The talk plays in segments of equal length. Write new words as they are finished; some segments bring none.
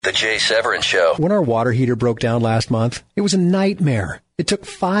The Jay Severin Show. When our water heater broke down last month, it was a nightmare. It took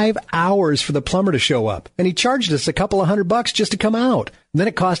 5 hours for the plumber to show up, and he charged us a couple of $100 just to come out. And then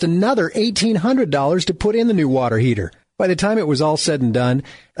it cost another $1,800 to put in the new water heater. By the time it was all said and done,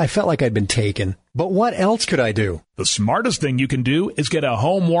 I felt like I'd been taken. But what else could I do? The smartest thing you can do is get a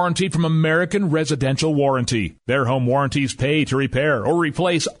home warranty from American Residential Warranty. Their home warranties pay to repair or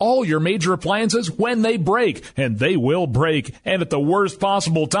replace all your major appliances when they break, and they will break, and at the worst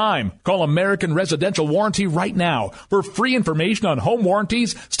possible time. Call American Residential Warranty right now for free information on home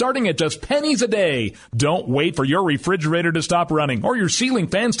warranties starting at just pennies a day. Don't wait for your refrigerator to stop running or your ceiling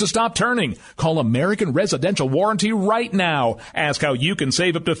fans to stop turning. Call American Residential Warranty right now. Ask how you can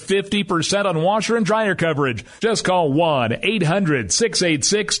save up to 50% on washer and dryer coverage. Just call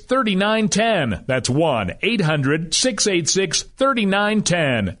 1-800-686-3910. That's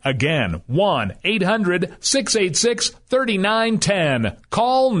 1-800-686-3910. Again, 1-800-686-3910.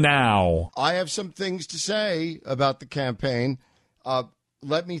 Call now. I have some things to say about the campaign.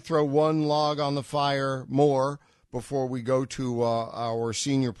 Let me throw one log on the fire more before we go to our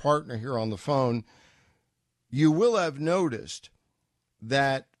senior partner here on the phone. You will have noticed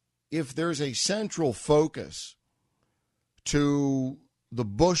that if there's a central focus to the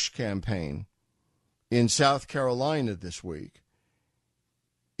Bush campaign in South Carolina this week,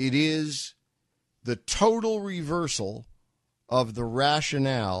 it is the total reversal of the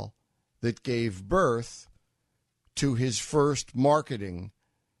rationale that gave birth to his first marketing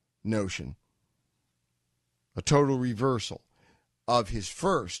notion. A total reversal of his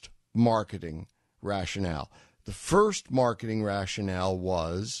first marketing rationale. The first marketing rationale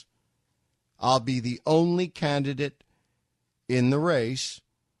was, I'll be the only candidate in the race,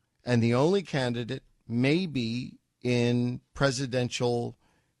 and the only candidate maybe in presidential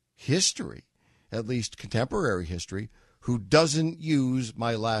history, at least contemporary history, who doesn't use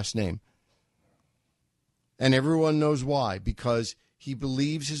my last name. And everyone knows why, because he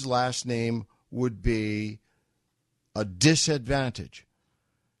believes his last name would be a disadvantage.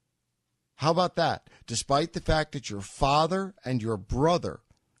 How about that? Despite the fact that your father and your brother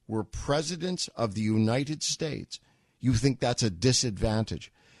were presidents of the United States, you think that's a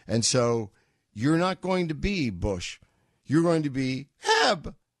disadvantage. And so you're not going to be Bush. You're going to be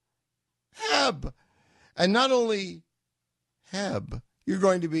Heb. Heb. And not only Heb, you're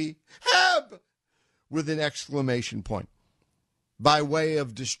going to be Heb with an exclamation point by way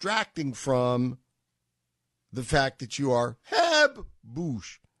of distracting from the fact that you are Heb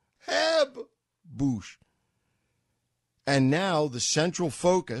Bush. Heb Bush. And now the central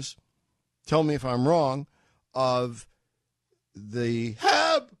focus, tell me if I'm wrong, of the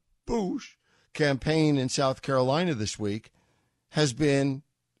Heb Bush campaign in South Carolina this week has been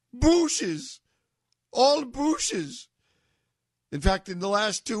Bushes. All Bushes. In fact, in the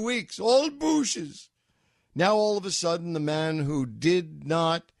last 2 weeks, all Bushes. Now all of a sudden, the man who did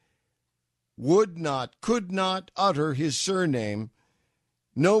not, would not, could not utter his surname,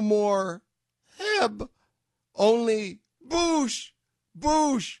 no more Heb, only Bush,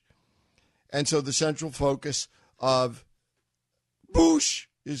 Bush. And so the central focus of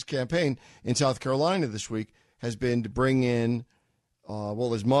Bush's campaign in South Carolina this week has been to bring in,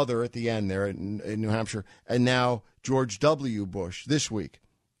 his mother at the end there in New Hampshire, and now George W. Bush this week.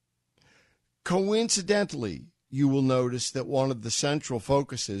 Coincidentally, you will notice that one of the central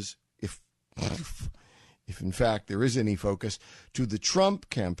focuses, if in fact there is any focus, to the Trump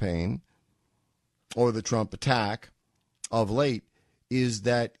campaign or the Trump attack of late is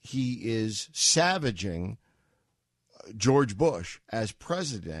that he is savaging George Bush as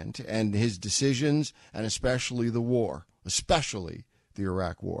president and his decisions, and especially the war, especially the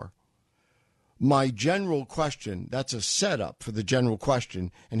Iraq War. My general question, that's a setup for the general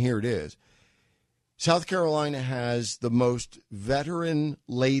question, and here it is. South Carolina has the most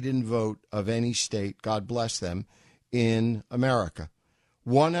veteran-laden vote of any state, God bless them, in America.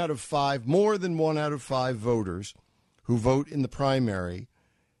 1 out of 5, more than 1 out of 5 voters who vote in the primary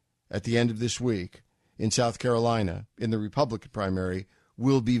at the end of this week in South Carolina, in the Republican primary,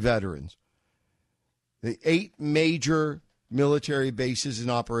 will be veterans. The 8 major military bases in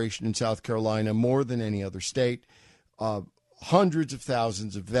operation in South Carolina, more than any other state, hundreds of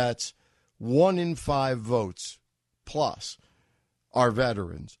thousands of vets, 1 in 5 votes plus are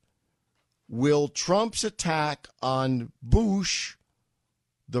veterans. Will Trump's attack on Bush,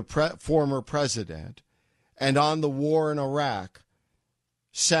 the former president, and on the war in Iraq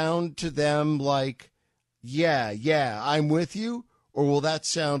sound to them like, yeah, I'm with you? Or will that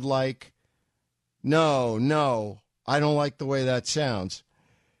sound like, no, I don't like the way that sounds?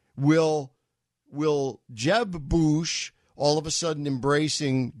 Will Jeb Bush all of a sudden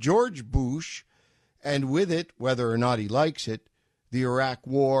embracing George Bush, and with it, whether or not he likes it, the Iraq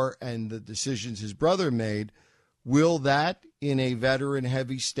War and the decisions his brother made, will that, in a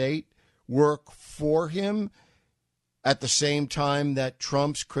veteran-heavy state, work for him at the same time that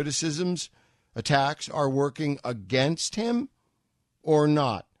Trump's criticisms, attacks, are working against him, or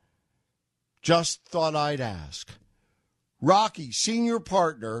not? Just thought I'd ask. Rocky, senior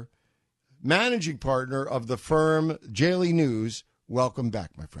partner, managing partner of the firm Daily News, welcome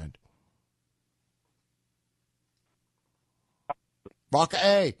back, my friend. Rock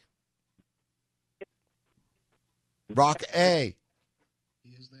A. Rock A.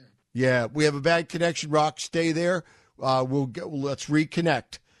 He is there. Yeah, we have a bad connection. Rock, stay there. Let's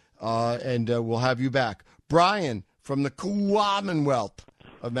reconnect, and we'll have you back. Brian from the Commonwealth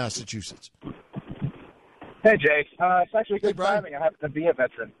of Massachusetts. Hey, Jay. It's actually good Brian. timing. I happen to be a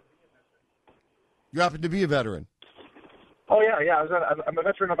veteran. You happen to be a veteran. Oh yeah. I'm a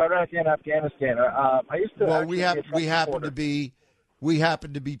veteran of Iraq and Afghanistan. I used to. Well, actually we be a happen to be. We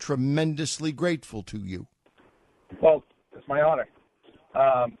happen to be tremendously grateful to you. Well, it's my honor.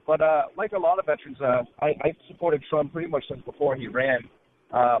 But like a lot of veterans, I supported Trump pretty much since before he ran.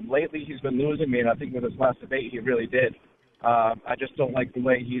 Lately, he's been losing me, and I think with his last debate, he really did. I just don't like the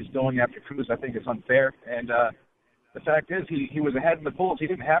way he's going after Cruz. I think it's unfair. And the fact is, he was ahead in the polls. He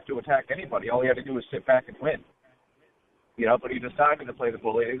didn't have to attack anybody. All he had to do was sit back and win. But he decided to play the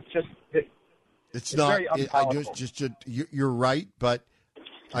bully. It's not. very unpalatable. You're right, but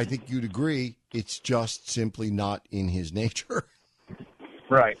I think you'd agree it's just simply not in his nature.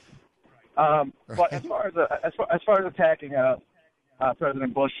 Right. But as far as attacking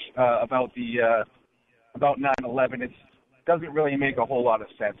President Bush about 9/11, it doesn't really make a whole lot of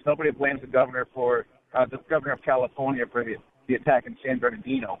sense. Nobody blames the governor of California for the attack in San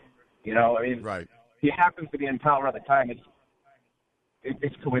Bernardino. Right. He happens to be in power at the time.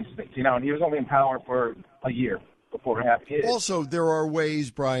 It's coincidence, and he was only in power for a year before it happened. Also, there are ways,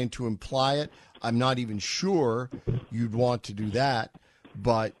 Brian, to imply it. I'm not even sure you'd want to do that,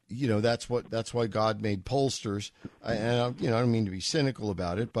 but that's why God made pollsters. And I don't mean to be cynical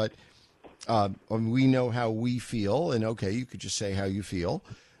about it, but we know how we feel, and okay, you could just say how you feel.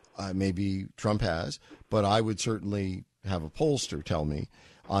 Maybe Trump has, but I would certainly have a pollster tell me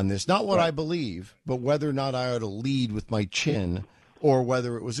on this. Not what I believe, but whether or not I ought to lead with my chin, or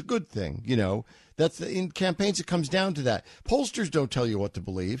whether it was a good thing. In campaigns, it comes down to that. Pollsters don't tell you what to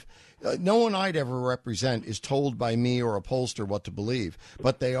believe. No one I'd ever represent is told by me or a pollster what to believe,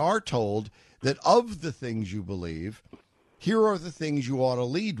 but they are told that of the things you believe, here are the things you ought to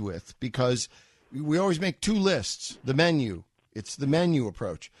lead with, because we always make two lists. The menu. It's the menu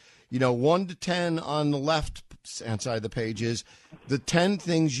approach. 1 to 10 on the left-hand side of the page is the 10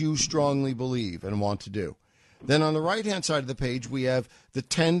 things you strongly believe and want to do. Then on the right-hand side of the page, we have the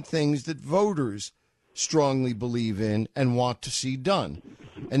 10 things that voters strongly believe in and want to see done.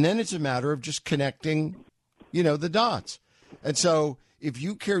 And then it's a matter of just connecting, the dots. And so if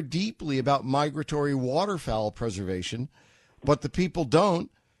you care deeply about migratory waterfowl preservation, but the people don't,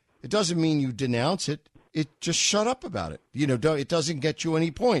 it doesn't mean you denounce it. It just shut up about it. It doesn't get you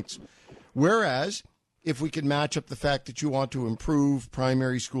any points. Whereas if we can match up the fact that you want to improve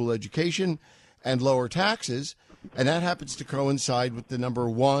primary school education and lower taxes, and that happens to coincide with the number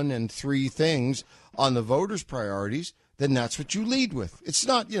 1 and 3 things on the voters' priorities, then that's what you lead with. It's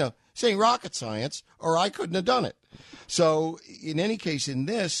not, saying rocket science, or I couldn't have done it. So in any case, in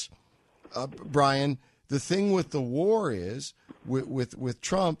this, Brian, the thing with the war is, with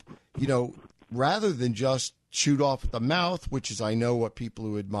Trump, rather than just shoot off at the mouth, which is, I know, what people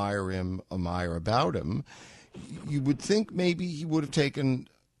who admire him admire about him, you would think maybe he would have taken...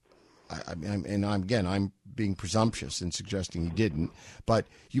 I'm being presumptuous in suggesting he didn't, but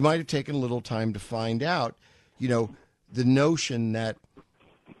you might have taken a little time to find out, the notion that,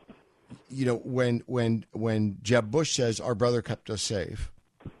 when Jeb Bush says our brother kept us safe,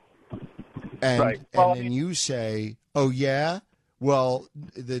 and right. Well, and then you say, oh yeah, well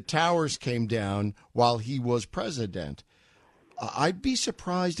the towers came down while he was president. I'd be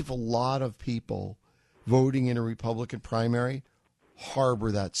surprised if a lot of people voting in a Republican primary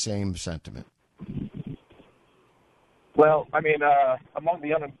harbor that same sentiment. Well, among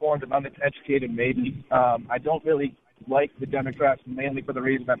the uninformed and uneducated, maybe. I don't really like the Democrats, mainly for the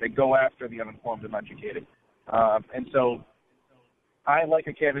reason that they go after the uninformed and uneducated. And so I like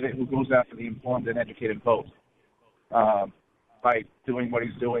a candidate who goes after the informed and educated both by doing what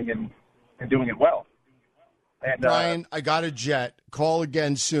he's doing and doing it well. And, Brian, I got a jet. Call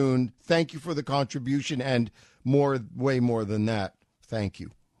again soon. Thank you for the contribution and way more than that. Thank you.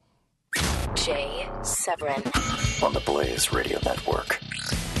 Jay Severin. On the Blaze Radio Network.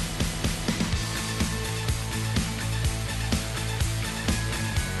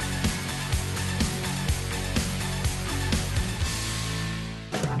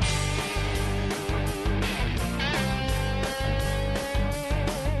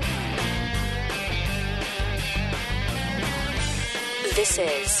 This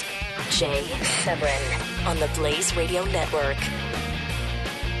is Jay Severin on the Blaze Radio Network.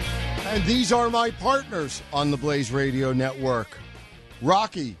 And these are my partners on the Blaze Radio Network.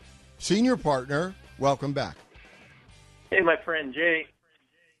 Rocky, senior partner, welcome back. Hey, my friend Jay.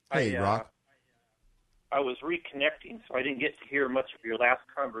 Hey, Rock. I was reconnecting, so I didn't get to hear much of your last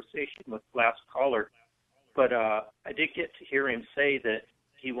conversation with the last caller. But I did get to hear him say that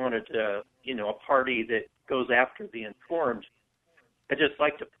he wanted, a party that goes after the informed. I'd just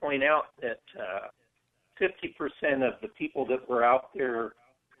like to point out that 50% of the people that were out there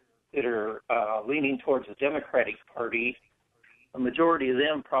that are leaning towards the Democratic Party, a majority of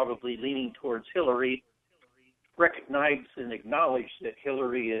them probably leaning towards Hillary, recognize and acknowledge that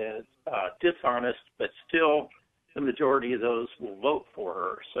Hillary is dishonest, but still the majority of those will vote for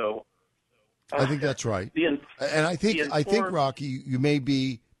her. So I think that's right. And I think, Rocky, you may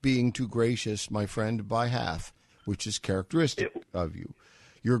be being too gracious, my friend, by half, which is characteristic of you.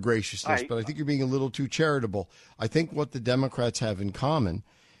 Your graciousness, but I think you're being a little too charitable. I think what the Democrats have in common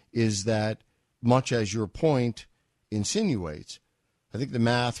is that, much as your point insinuates, I think the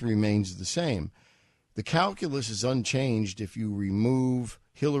math remains the same. The calculus is unchanged if you remove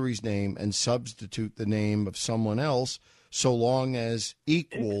Hillary's name and substitute the name of someone else, so long as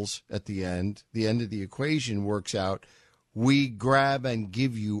equals at the end of the equation works out, we grab and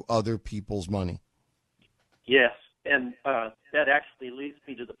give you other people's money. Yes, and that actually leads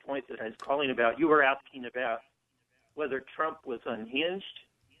me to the point that I was calling about. You were asking about whether Trump was unhinged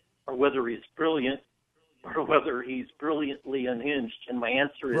or whether he's brilliant or whether he's brilliantly unhinged, and my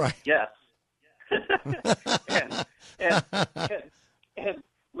answer is yes. and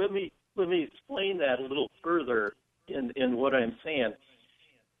let me explain that a little further in what I'm saying.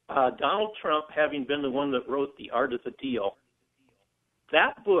 Donald Trump, having been the one that wrote The Art of the Deal,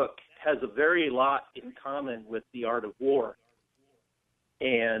 that book has a very lot in common with The Art of War.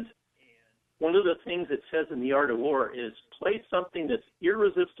 And one of the things it says in The Art of War is place something that's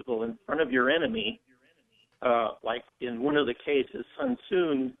irresistible in front of your enemy. Like in one of the cases, Sun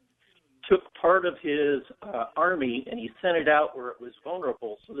Tzu took part of his army and he sent it out where it was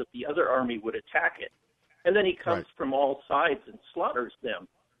vulnerable so that the other army would attack it. And then he comes from all sides and slaughters them.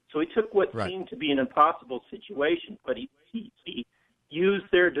 So he took what seemed to be an impossible situation, but he used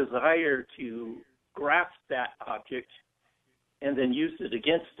their desire to grasp that object and then used it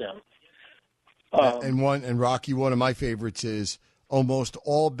against them. And Rocky, one of my favorites is almost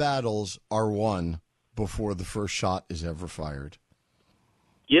all battles are won before the first shot is ever fired.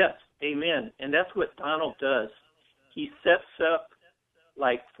 Yes, amen. And that's what Donald does. He sets up,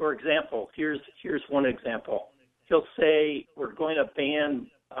 like, for example, here's one example. He'll say, we're going to ban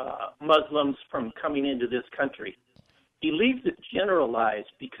Muslims from coming into this country. He leaves it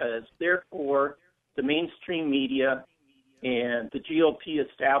generalized because, therefore, the mainstream media and the GOP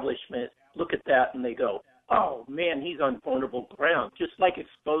establishment look at that and they go, oh, man, he's on vulnerable ground, just like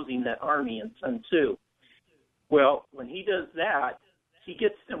exposing that army in Sun Tzu. Well, when he does that, he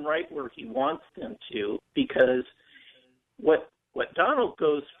gets them right where he wants them to, because what Donald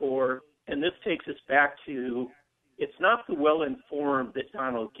goes for, and this takes us back to, it's not the well-informed that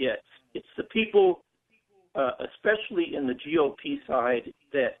Donald gets. It's the people, especially in the GOP side,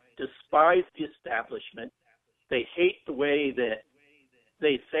 that despise the establishment. They hate the way that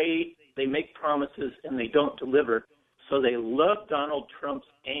they say they make promises and they don't deliver. So they love Donald Trump's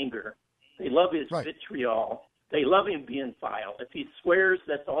anger. They love his vitriol. They love him being vile. If he swears,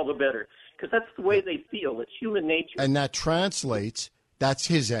 that's all the better, because that's the way they feel. It's human nature. And that translates, that's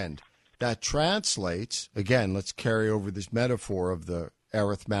his end. That translates, again, let's carry over this metaphor of the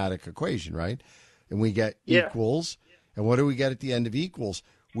arithmetic equation, right? And we get equals. And what do we get at the end of equals?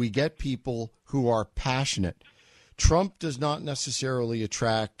 We get people who are passionate. Trump does not necessarily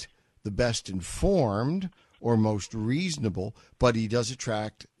attract the best informed or most reasonable, but he does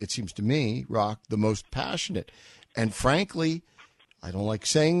attract, it seems to me, Rock, the most passionate. And frankly, I don't like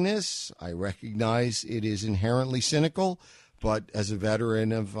saying this. I recognize it is inherently cynical, but as a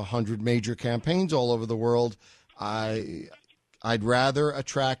veteran of 100 major campaigns all over the world, I'd rather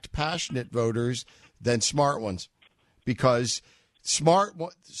attract passionate voters than smart ones, because smart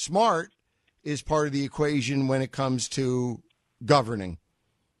is part of the equation when it comes to governing.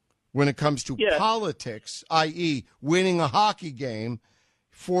 When it comes to politics, i.e., winning a hockey game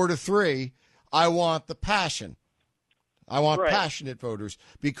 4-3, I want the passion. I want passionate voters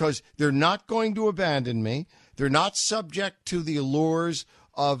because they're not going to abandon me. They're not subject to the allures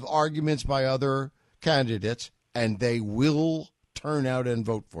of arguments by other candidates, and they will turn out and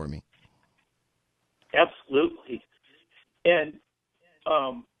vote for me. Absolutely. And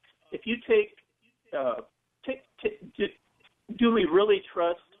if you do we really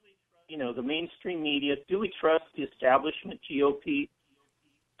trust, the mainstream media? Do we trust the establishment GOP?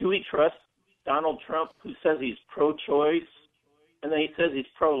 Do we trust Donald Trump, who says he's pro-choice, and then he says he's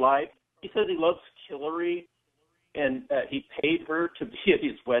pro-life? He says he loves Hillary, and he paid her to be at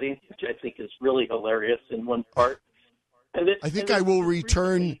his wedding, which I think is really hilarious in one part. And then, I think I will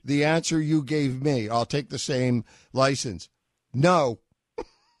return the answer you gave me. I'll take the same license. No.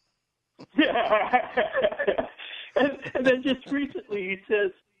 and then just recently he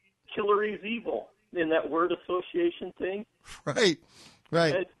says Hillary's evil in that word association thing. Right.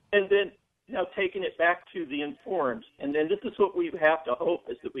 And then now taking it back to the informed, and then this is what we have to hope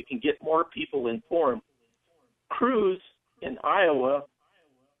is that we can get more people informed. Cruz in Iowa,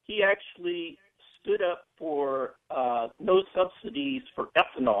 he actually stood up for no subsidies for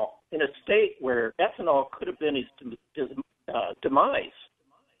ethanol in a state where ethanol could have been his demise.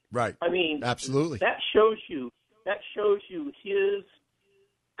 Right. I mean, absolutely. That shows you his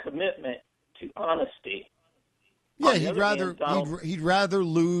commitment to honesty. Yeah, he'd rather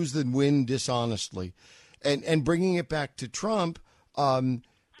lose than win dishonestly, and bringing it back to Trump, if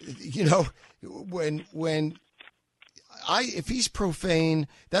he's profane,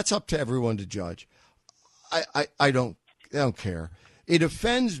 that's up to everyone to judge. I don't care. It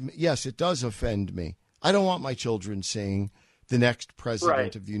offends me. Yes, it does offend me. I don't want my children seeing the next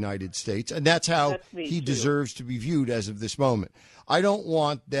president of the United States, and that's how he deserves to be viewed as of this moment. I don't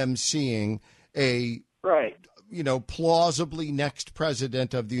want them seeing a plausibly next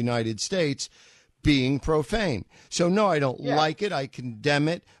president of the United States being profane. So, no, I don't like it. I condemn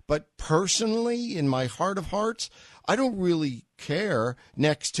it. But personally, in my heart of hearts, I don't really care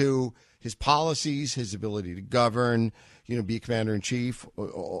next to his policies, his ability to govern, be commander-in-chief,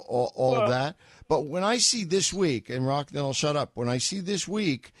 all of that. But when I see this week, and Rock, then I'll shut up, when I see this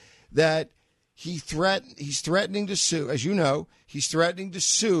week that he's threatening to sue, as you know, he's threatening to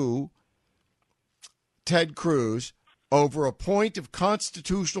sue Ted Cruz over a point of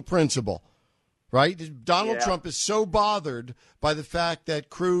constitutional principle, right? Donald Trump is so bothered by the fact that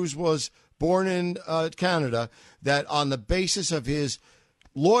Cruz was born in Canada that on the basis of his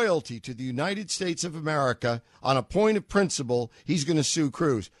loyalty to the United States of America, on a point of principle, he's going to sue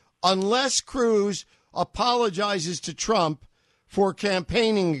Cruz. Unless Cruz apologizes to Trump for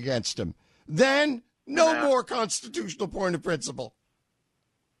campaigning against him, then no more constitutional point of principle.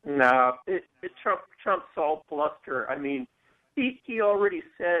 No, Trump's all bluster. I mean, he already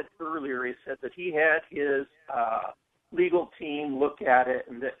said earlier, he said that he had his legal team look at it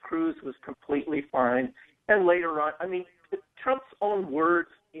and that Cruz was completely fine. And later on, I mean, Trump's own words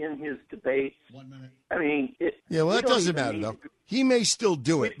in his debates. 1 minute. I mean, that doesn't matter, though. He may still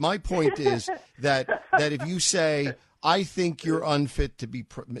do it. My point is that if you say, I think you're unfit to be,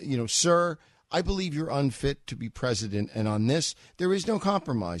 sir, I believe you're unfit to be president, and on this, there is no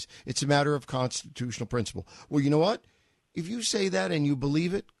compromise. It's a matter of constitutional principle. Well, you know what? If you say that and you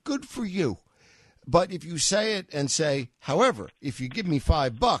believe it, good for you. But if you say it and say, however, if you give me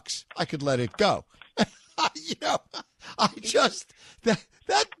 $5, I could let it go.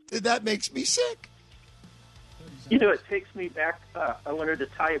 That makes me sick. It takes me back. I wanted to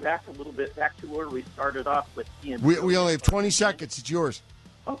tie it back a little bit back to where we started off with Ian. We only have 20 seconds. It's yours.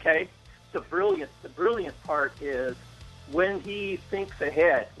 Okay. The brilliant part is when he thinks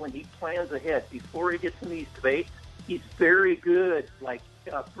ahead, when he plans ahead, before he gets in these debates, he's very good,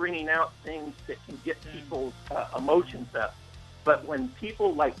 bringing out things that can get people's emotions up. But when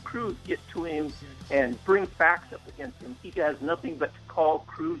people like Cruz get to him and bring facts up against him, he has nothing but to call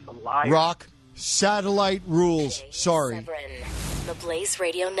Cruz a liar. Rock, satellite rules. Jay Sorry. Severin, the Blaze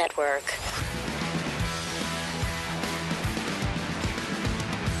Radio Network.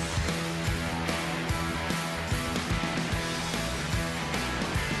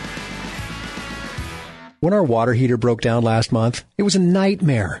 When our water heater broke down last month, it was a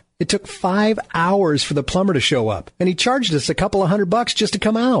nightmare. It took 5 hours for the plumber to show up, and he charged us a couple of $100 just to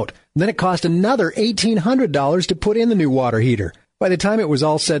come out. And then it cost another $1,800 to put in the new water heater. By the time it was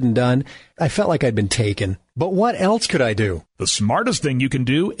all said and done, I felt like I'd been taken. But what else could I do? The smartest thing you can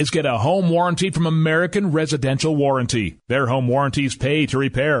do is get a home warranty from American Residential Warranty. Their home warranties pay to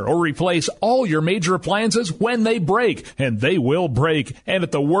repair or replace all your major appliances when they break, and they will break, and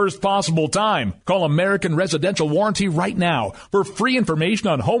at the worst possible time. Call American Residential Warranty right now for free information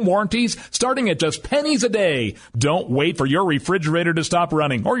on home warranties starting at just pennies a day. Don't wait for your refrigerator to stop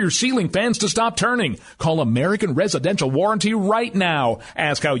running or your ceiling fans to stop turning. Call American Residential Warranty right now.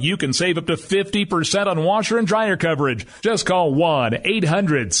 Ask how you can save up to 50% on washer and dryer coverage. Just call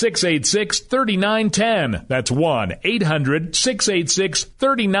 1-800-686-3910. That's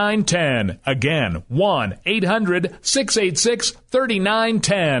 1-800-686-3910. Again,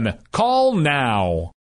 1-800-686-3910. Call now.